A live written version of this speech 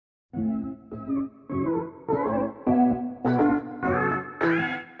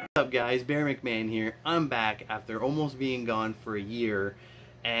What's up guys, Bear McMahon here. I'm back after almost being gone for a year,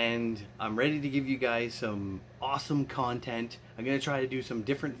 and I'm ready to give you guys some awesome content. I'm going to try to do some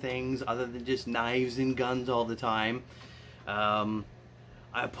different things other than just knives and guns all the time.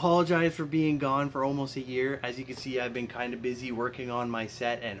 I apologize for being gone for almost a year. As you can see, I've been kind of busy working on my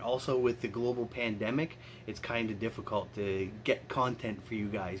set, and also with the global pandemic, it's kind of difficult to get content for you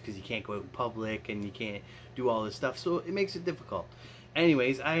guys because you can't go out in public and you can't do all this stuff, so it makes it difficult.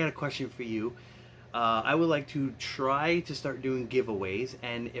 Anyways, I got a question for you. I would like to try to start doing giveaways,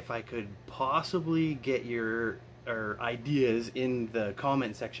 and if I could possibly get your ideas in the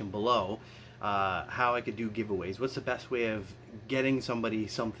comment section below, how I could do giveaways. What's the best way of getting somebody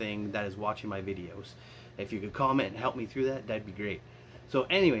something that is watching my videos? If you could comment and help me through that, that'd be great. So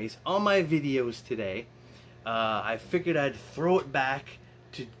anyways, on my videos today, I figured I'd throw it back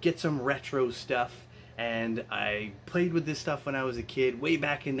to get some retro stuff. And I played with this stuff when I was a kid, way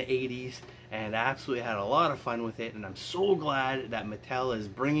back in the 80s, and I absolutely had a lot of fun with it. And I'm so glad that Mattel is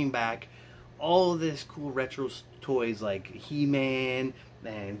bringing back all of this cool retro toys like He-Man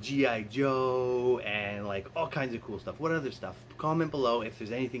and G.I. Joe and like all kinds of cool stuff. What other stuff? Comment below if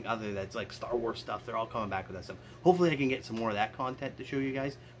there's anything other that's like Star Wars stuff. They're all coming back with that stuff. Hopefully I can get some more of that content to show you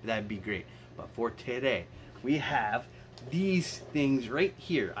guys, but that'd be great. But for today, we have these things right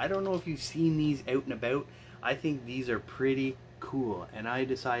here. I don't know if you've seen these out and about. I think these are pretty cool, and I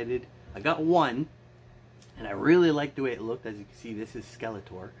decided, I got one, and I really like the way it looked. As you can see, this is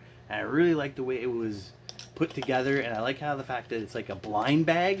Skeletor, and I really like the way it was put together, and I like how the fact that it's like a blind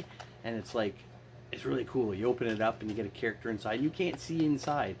bag, and it's like, it's really cool. You open it up and you get a character inside. You can't see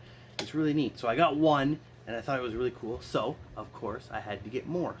inside. It's really neat. So I got one, and I thought it was really cool, so of course I had to get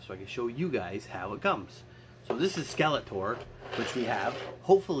more so I can show you guys how it comes. So this is Skeletor, which we have.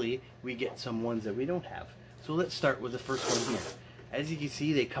 Hopefully we get some ones that we don't have. So let's start with the first one here. As you can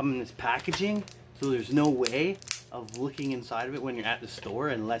see, they come in this packaging, so there's no way of looking inside of it when you're at the store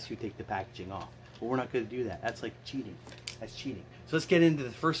unless you take the packaging off. But we're not going to do that. That's like cheating. That's cheating. So let's get into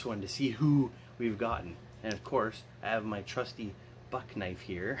the first one to see who we've gotten. And of course, I have my trusty buck knife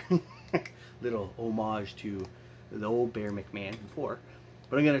here. Little homage to the old Bear McMahon before.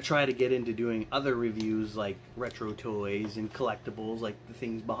 But I'm going to try to get into doing other reviews like retro toys and collectibles, like the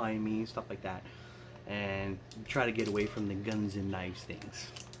things behind me, stuff like that. And try to get away from the guns and knives things.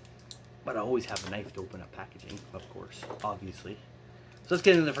 But I always have a knife to open up packaging, of course, obviously. So let's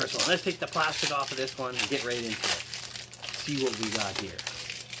get into the first one. Let's take the plastic off of this one and get right into it. See what we got here.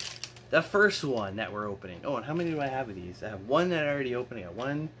 The first one that we're opening. Oh, and how many do I have of these? I have one that I already opened. I got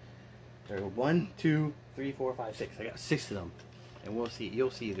one, two, three, four, five, six. I got 6 of them. And we'll see,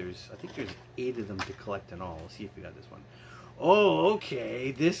 you'll see I think there's 8 of them to collect in all. We'll see if we got this one. Oh, okay,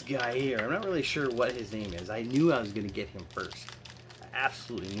 this guy here. I'm not really sure what his name is. I knew I was going to get him first. I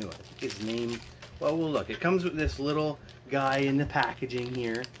absolutely knew it. I think his name, well, we'll look. It comes with this little guy in the packaging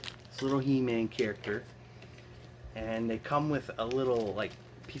here. This little He-Man character. And they come with a little, like,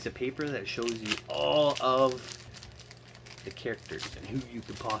 piece of paper that shows you all of the characters and who you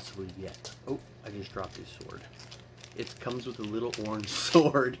could possibly get. Oh, I just dropped his sword. It comes with a little orange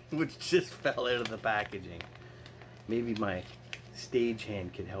sword, which just fell out of the packaging. Maybe my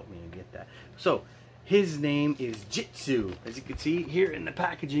stagehand could help me and get that. So, his name is Jitsu. As you can see here in the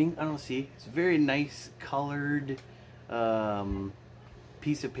packaging, I don't see. It's a very nice colored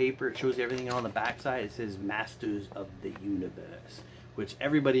piece of paper. It shows you everything on the back side. It says Masters of the Universe, which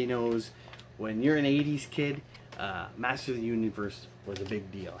everybody knows when you're an 80s kid, Masters of the Universe was a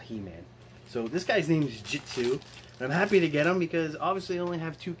big deal. He-Man. So this guy's name is Jitsu. And I'm happy to get him because obviously I only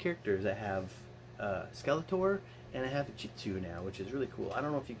have 2 characters. I have Skeletor and I have Jitsu now, which is really cool. I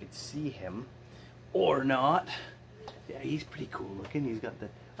don't know if you could see him or not. Yeah, he's pretty cool looking. He's got the,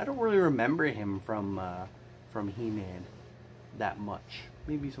 I don't really remember him from He-Man that much.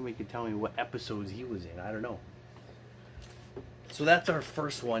 Maybe somebody could tell me what episodes he was in. I don't know. So that's our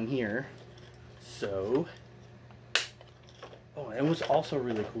first one here. So, oh, and what's also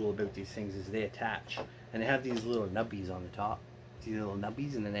really cool about these things is they attach. And they have these little nubbies on the top. See the little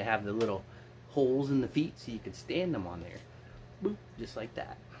nubbies? And then they have the little holes in the feet so you can stand them on there. Boop, just like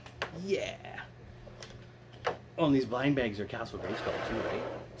that. Yeah. Oh, and these blind bags are Castle Grayskull too, right?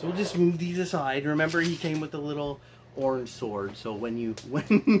 So we'll just move these aside. Remember, he came with a little orange sword. So when you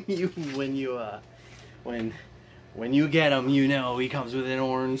get him, you know he comes with an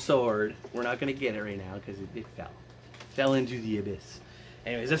orange sword. We're not gonna get it right now because it fell into the abyss.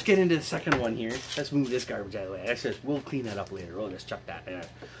 Anyways, let's get into the second one here. Let's move this garbage out of the way. That's just, we'll clean that up later. We'll just chuck that.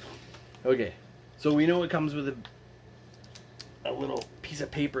 Okay, so we know it comes with a little piece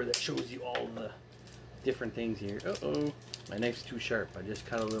of paper that shows you all the different things here. Uh-oh, my knife's too sharp. I just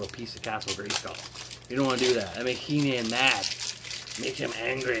cut a little piece of Castle Grayskull. You don't want to do that. That makes He-Man mad. Makes him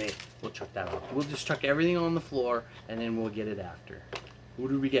angry. We'll chuck that off. We'll just chuck everything on the floor, and then we'll get it after. Who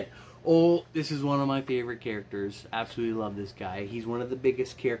do we get? Oh, this is one of my favorite characters. Absolutely love this guy. He's one of the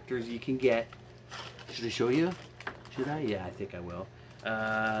biggest characters you can get. Should I show you? Should I? Yeah, I think I will.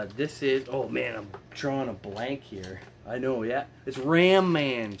 This is... Oh, man, I'm drawing a blank here. I know, yeah. It's Ram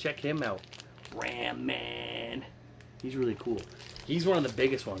Man. Check him out. Ram Man. He's really cool. He's one of the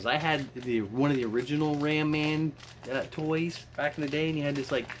biggest ones. I had one of the original Ram Man toys back in the day, and he had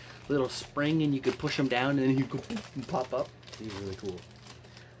this, like, little spring, and you could push him down, and then he'd go and pop up. He's really cool.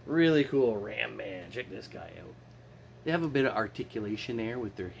 Really cool Ram Man. Check this guy out. They have a bit of articulation there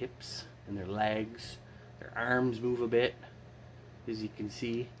with their hips and their legs. Their arms move a bit, as you can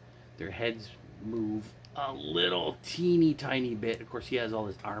see. Their heads move a little teeny tiny bit. Of course, he has all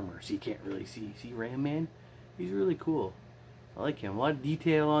this armor, so you can't really see. See Ram Man? He's really cool. I like him. A lot of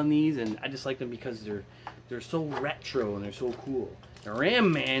detail on these, and I just like them because they're so retro and they're so cool. The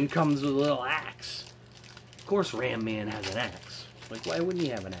Ram Man comes with a little axe. Of course, Ram Man has an axe. Like, why wouldn't he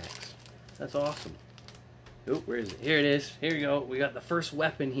have an axe? That's awesome. Oh, where is it? Here it is. Here we go. We got the first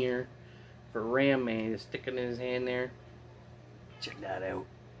weapon here for Ram Man. Just sticking in his hand there. Check that out.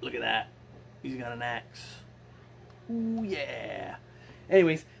 Look at that. He's got an axe. Ooh, yeah.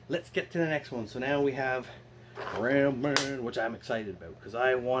 Anyways, let's get to the next one. So now we have Ram Man, which I'm excited about because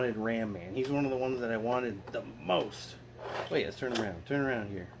I wanted Ram Man. He's one of the ones that I wanted the most. Wait, let's turn around. Turn around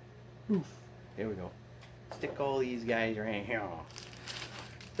here. Oof. Here we go. Stick all these guys right here.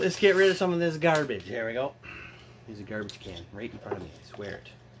 Let's get rid of some of this garbage. There we go. There's a garbage can right in front of me. I swear it.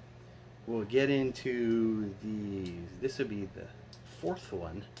 We'll get into these. This will be the fourth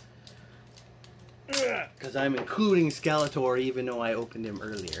one. Because I'm including Skeletor even though I opened him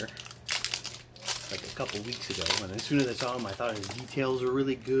earlier. Like a couple weeks ago. And as soon as I saw him, I thought his details were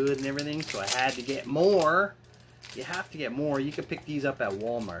really good and everything. So I had to get more. You have to get more. You can pick these up at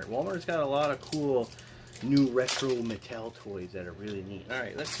Walmart. Walmart's got a lot of cool new retro Mattel toys that are really neat.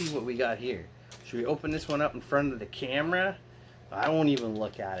 Alright, let's see what we got here. Should we open this one up in front of the camera? I won't even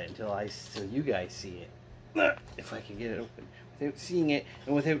look at it until you guys see it. If I can get it open without seeing it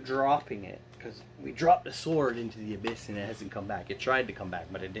and without dropping it. Because we dropped the sword into the abyss and it hasn't come back. It tried to come back,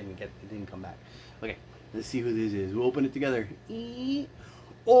 but it didn't come back. Okay, let's see who this is. We'll open it together.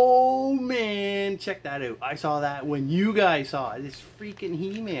 Oh man, check that out. I saw that when you guys saw it. This freaking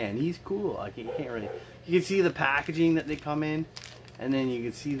He-Man. He's cool. I can't really. You can see the packaging that they come in, and then you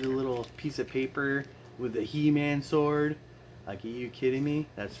can see the little piece of paper with the He-Man sword. Like, are you kidding me?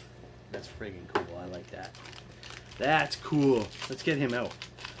 That's friggin' cool. I like that. That's cool. Let's get him out.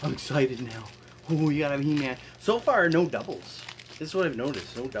 I'm excited now. Oh, you gotta have He-Man. So far, no doubles. This is what I've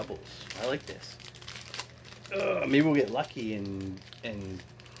noticed. No doubles. I like this. Maybe we'll get lucky and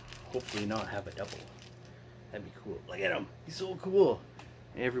hopefully not have a double. That'd be cool. Look at him. He's so cool.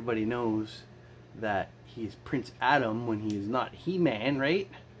 Everybody knows that he's Prince Adam when he is not He-Man, right?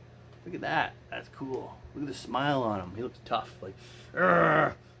 Look at that. That's cool. Look at the smile on him. He looks tough. Like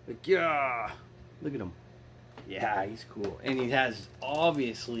yeah. Look at him. Yeah, he's cool. And he has,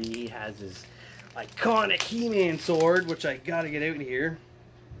 obviously, he has his iconic He-Man sword, which I gotta get out of here.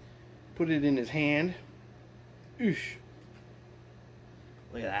 Put it in his hand. Oosh.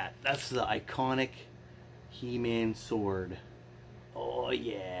 Look at that. That's the iconic He-Man sword. Oh,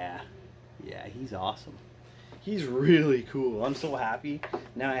 yeah. Yeah, he's awesome. He's really cool. I'm so happy.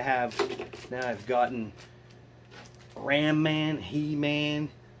 Now I've gotten Ram Man, He-Man,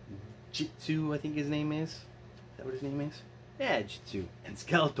 Jitsu, I think his name is. Is that what his name is? Yeah, Jitsu. And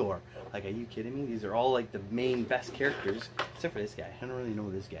Skeletor. Like, are you kidding me? These are all like the main best characters. Except for this guy. I don't really know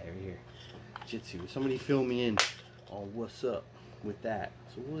this guy right here. Jitsu. Somebody fill me in on what's up with that.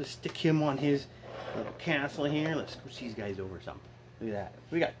 So we'll just stick him on his little castle here. Let's push these guys over something. Look at that.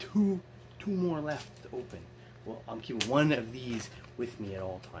 We got two more left to open. Well, I'm keeping one of these with me at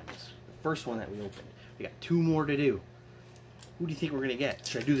all times. The first one that we opened. We got two more to do. Who do you think we're gonna get?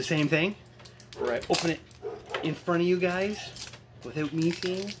 Should I do the same thing? Or I open it in front of you guys without me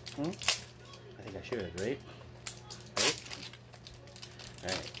seeing? I think I should, right?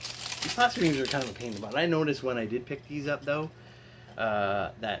 Alright. These plastic rings are kind of a pain in the butt. I noticed when I did pick these up though,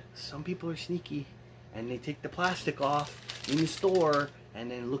 that some people are sneaky and they take the plastic off in the store and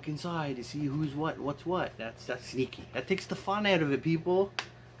then look inside to see who's what's what. That's sneaky. That takes the fun out of it, people.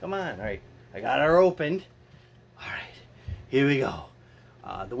 Come on. Alright, I got her opened. Alright, here we go.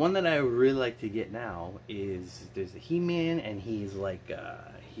 The one that I would really like to get now is, there's a He-Man, and he's like,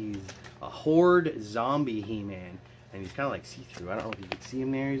 he's a horde zombie He-Man. and he's kind of like see-through. I don't know if you can see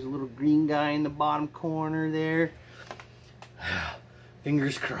him there. He's a little green guy in the bottom corner there.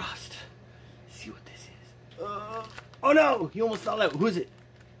 Fingers crossed. Let's see what this is. Oh no! He almost fell out. Who is it?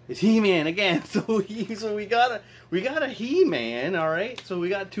 It's He-Man again. So we got a He-Man. All right. So we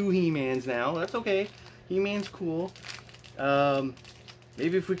got 2 He-Mans now. That's okay. He-Man's cool.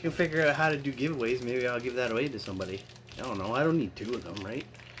 Maybe if we can figure out how to do giveaways, maybe I'll give that away to somebody. I don't know. I don't need 2 of them, right?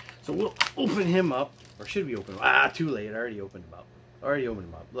 So we'll open him up. Or should we open him up? Ah, too late. I already opened him up.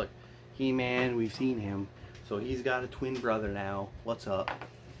 Look, He-Man, we've seen him. So he's got a twin brother now. What's up?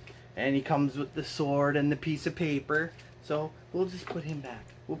 And he comes with the sword and the piece of paper. So we'll just put him back.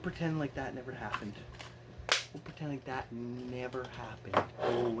 We'll pretend like that never happened. We'll pretend like that never happened.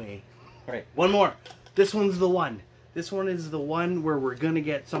 Go away. Alright, one more. This one's the one. This one is the one where we're going to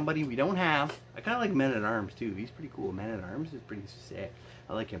get somebody we don't have. I kind of like Man-at-Arms too. He's pretty cool. Man-at-Arms is pretty sick.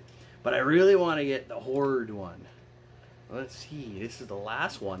 I like him. But I really want to get the Horde one. Let's see. This is the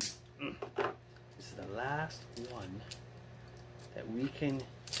last one. This is the last one that we can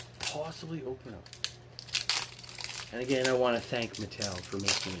possibly open up. And again, I want to thank Mattel for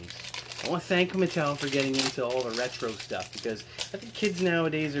making these. I want to thank Mattel for getting into all the retro stuff, because I think kids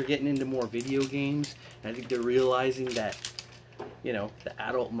nowadays are getting into more video games, and I think they're realizing that, you know, the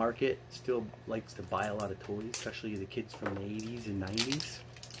adult market still likes to buy a lot of toys, especially the kids from the 80s and 90s.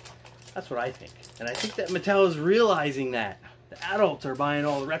 That's what I think. And I think that Mattel is realizing that the adults are buying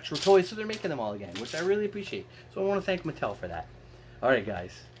all the retro toys, so they're making them all again, which I really appreciate. So I want to thank Mattel for that. Alright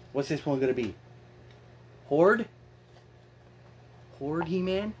guys, what's this one going to be? Horde? Horde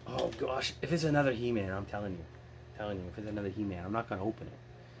He-Man? Oh gosh, if it's another He-Man, I'm telling you, if it's another He-Man, I'm not gonna open it.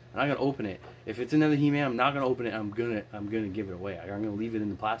 I'm not gonna open it. If it's another He-Man, I'm not gonna open it. I'm gonna give it away. I'm gonna leave it in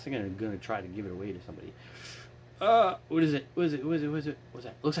the plastic and I'm gonna try to give it away to somebody. What is it? What's that?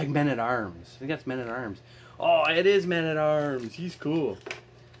 Looks like Men-at-Arms. I think that's Men-at-Arms. Oh, it is Men-at-Arms. He's cool.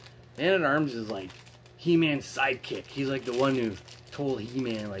 Man-at-Arms is like He-Man's sidekick. He's like the one who told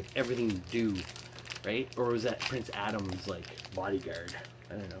He-Man like everything to do. Right? Or was that Prince Adam's like bodyguard?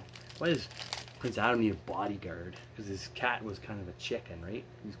 I don't know. Why does Prince Adam need a bodyguard? Because his cat was kind of a chicken, right?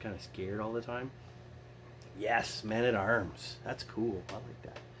 He was kind of scared all the time. Yes, Man-at-Arms. That's cool. I like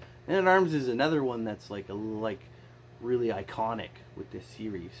that. Man-at-Arms is another one that's like really iconic with this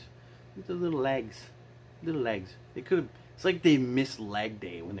series. Look at the little legs. Little legs. They could have. It's like they missed leg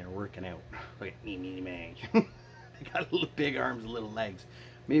day when they were working out. Like me. They got little big arms and little legs.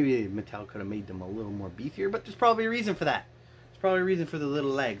 Maybe Mattel could have made them a little more beefier, but there's probably a reason for that. There's probably a reason for the little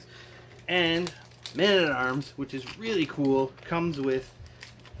legs. And Man-at-Arms, which is really cool, comes with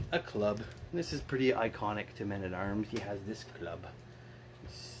a club. This is pretty iconic to Men-at-Arms. He has this club.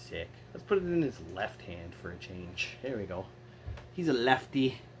 Sick. Let's put it in his left hand for a change. There we go. He's a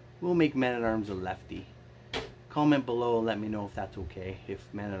lefty. We'll make Men-at-Arms a lefty. Comment below and let me know if that's okay. If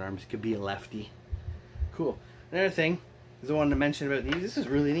Man-at-Arms could be a lefty. Cool. Another thing I wanted to mention about these. This is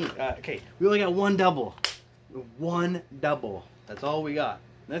really neat. Okay, we only got one double. One double. That's all we got.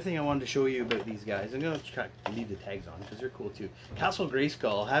 Another thing I wanted to show you about these guys. I'm going to try to leave the tags on because they're cool too. Castle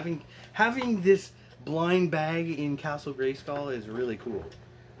Grayskull. Having this blind bag in Castle Grayskull is really cool.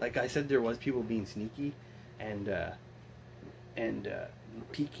 Like I said, there was people being sneaky and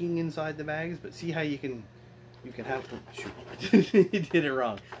peeking inside the bags. But see how you can have... Shoot. You did it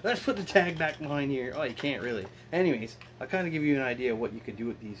wrong. Let's put the tag back behind here. Oh, you can't really. Anyways, I'll kind of give you an idea of what you could do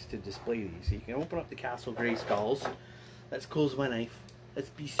with these to display these. So you can open up the Castle Grayskulls. Let's close my knife. Let's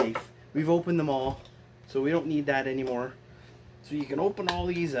be safe. We've opened them all, so we don't need that anymore. So you can open all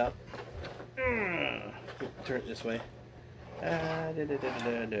these up. Turn it this way. Put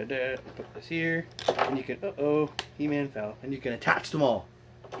this here. And you can... Uh-oh. He-Man fell. And you can attach them all.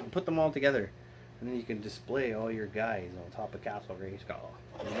 You can put them all together. And then you can display all your guys on top of Castle Grayskull.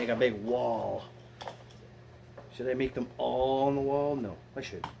 And make a big wall. Should I make them all on the wall? No, I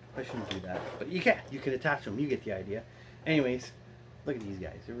shouldn't. I shouldn't do that. But you can. You can attach them. You get the idea. Anyways, look at these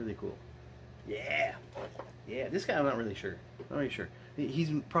guys. They're really cool. Yeah. Yeah, this guy I'm not really sure. Not really sure.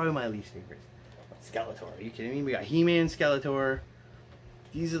 He's probably my least favorite. Skeletor. Are you kidding me? We got He-Man, Skeletor.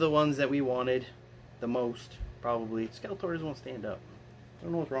 These are the ones that we wanted the most, probably. Skeletor doesn't want to stand up. I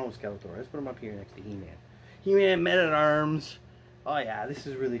don't know what's wrong with Skeletor. Let's put him up here next to He-Man. He-Man, Men-at-Arms. Oh yeah, this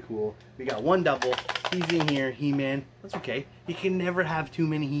is really cool. We got one double. He's in here, He-Man. That's okay. You can never have too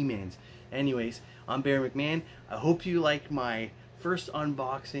many He-Mans. Anyways, I'm Bear McMahon. I hope you like my first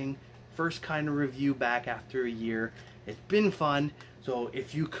unboxing, first kind of review back after a year. It's been fun. So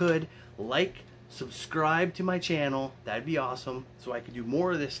if you could, like, subscribe to my channel, that'd be awesome. So I could do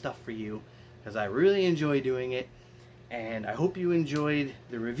more of this stuff for you, because I really enjoy doing it. And I hope you enjoyed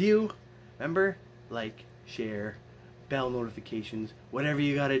the review. Remember, like, share, bell notifications, whatever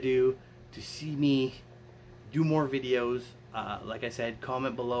you gotta do to see me do more videos. Like I said,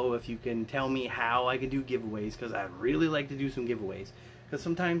 comment below if you can tell me how I can do giveaways, because I'd really like to do some giveaways. Because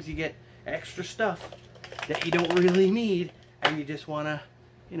sometimes you get extra stuff that you don't really need, and you just want to,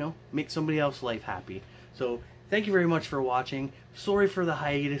 you know, make somebody else's life happy. So thank you very much for watching. Sorry for the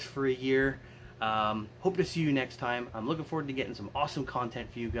hiatus for a year. Hope to see you next time. I'm looking forward to getting some awesome content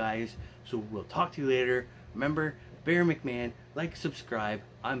for you guys. So we'll talk to you later. Remember, Bear McMahon, like, subscribe.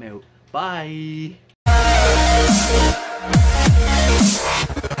 I'm out. Bye.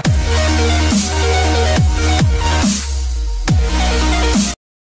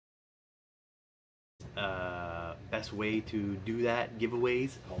 Best way to do that,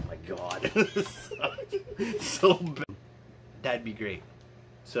 giveaways. Oh my god. So bad. That'd be great.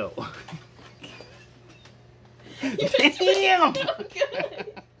 So damn.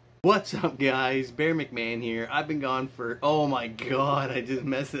 What's up, guys? Bear McMahon here. I've been gone for, oh my god, I just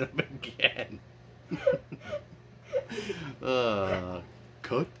messed it up again.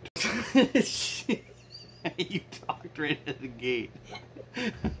 Cut. You talked right at the gate.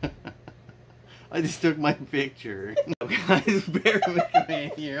 I just took my picture. Guys, Bear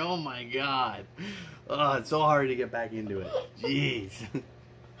McMahon here. Oh my god. Oh, it's so hard to get back into it. Jeez.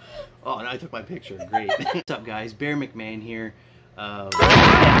 Oh, now I took my picture. Great. What's up, guys? Bear McMahon here.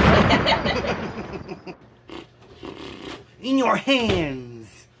 In your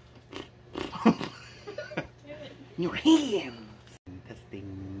hands. In your hands.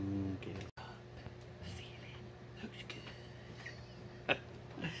 Testing. Get it up. Ceiling. Looks good.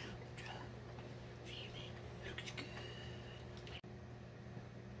 Ceiling. Looks good.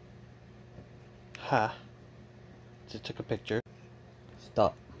 Ha. Just took a picture.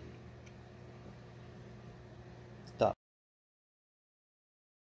 Stop.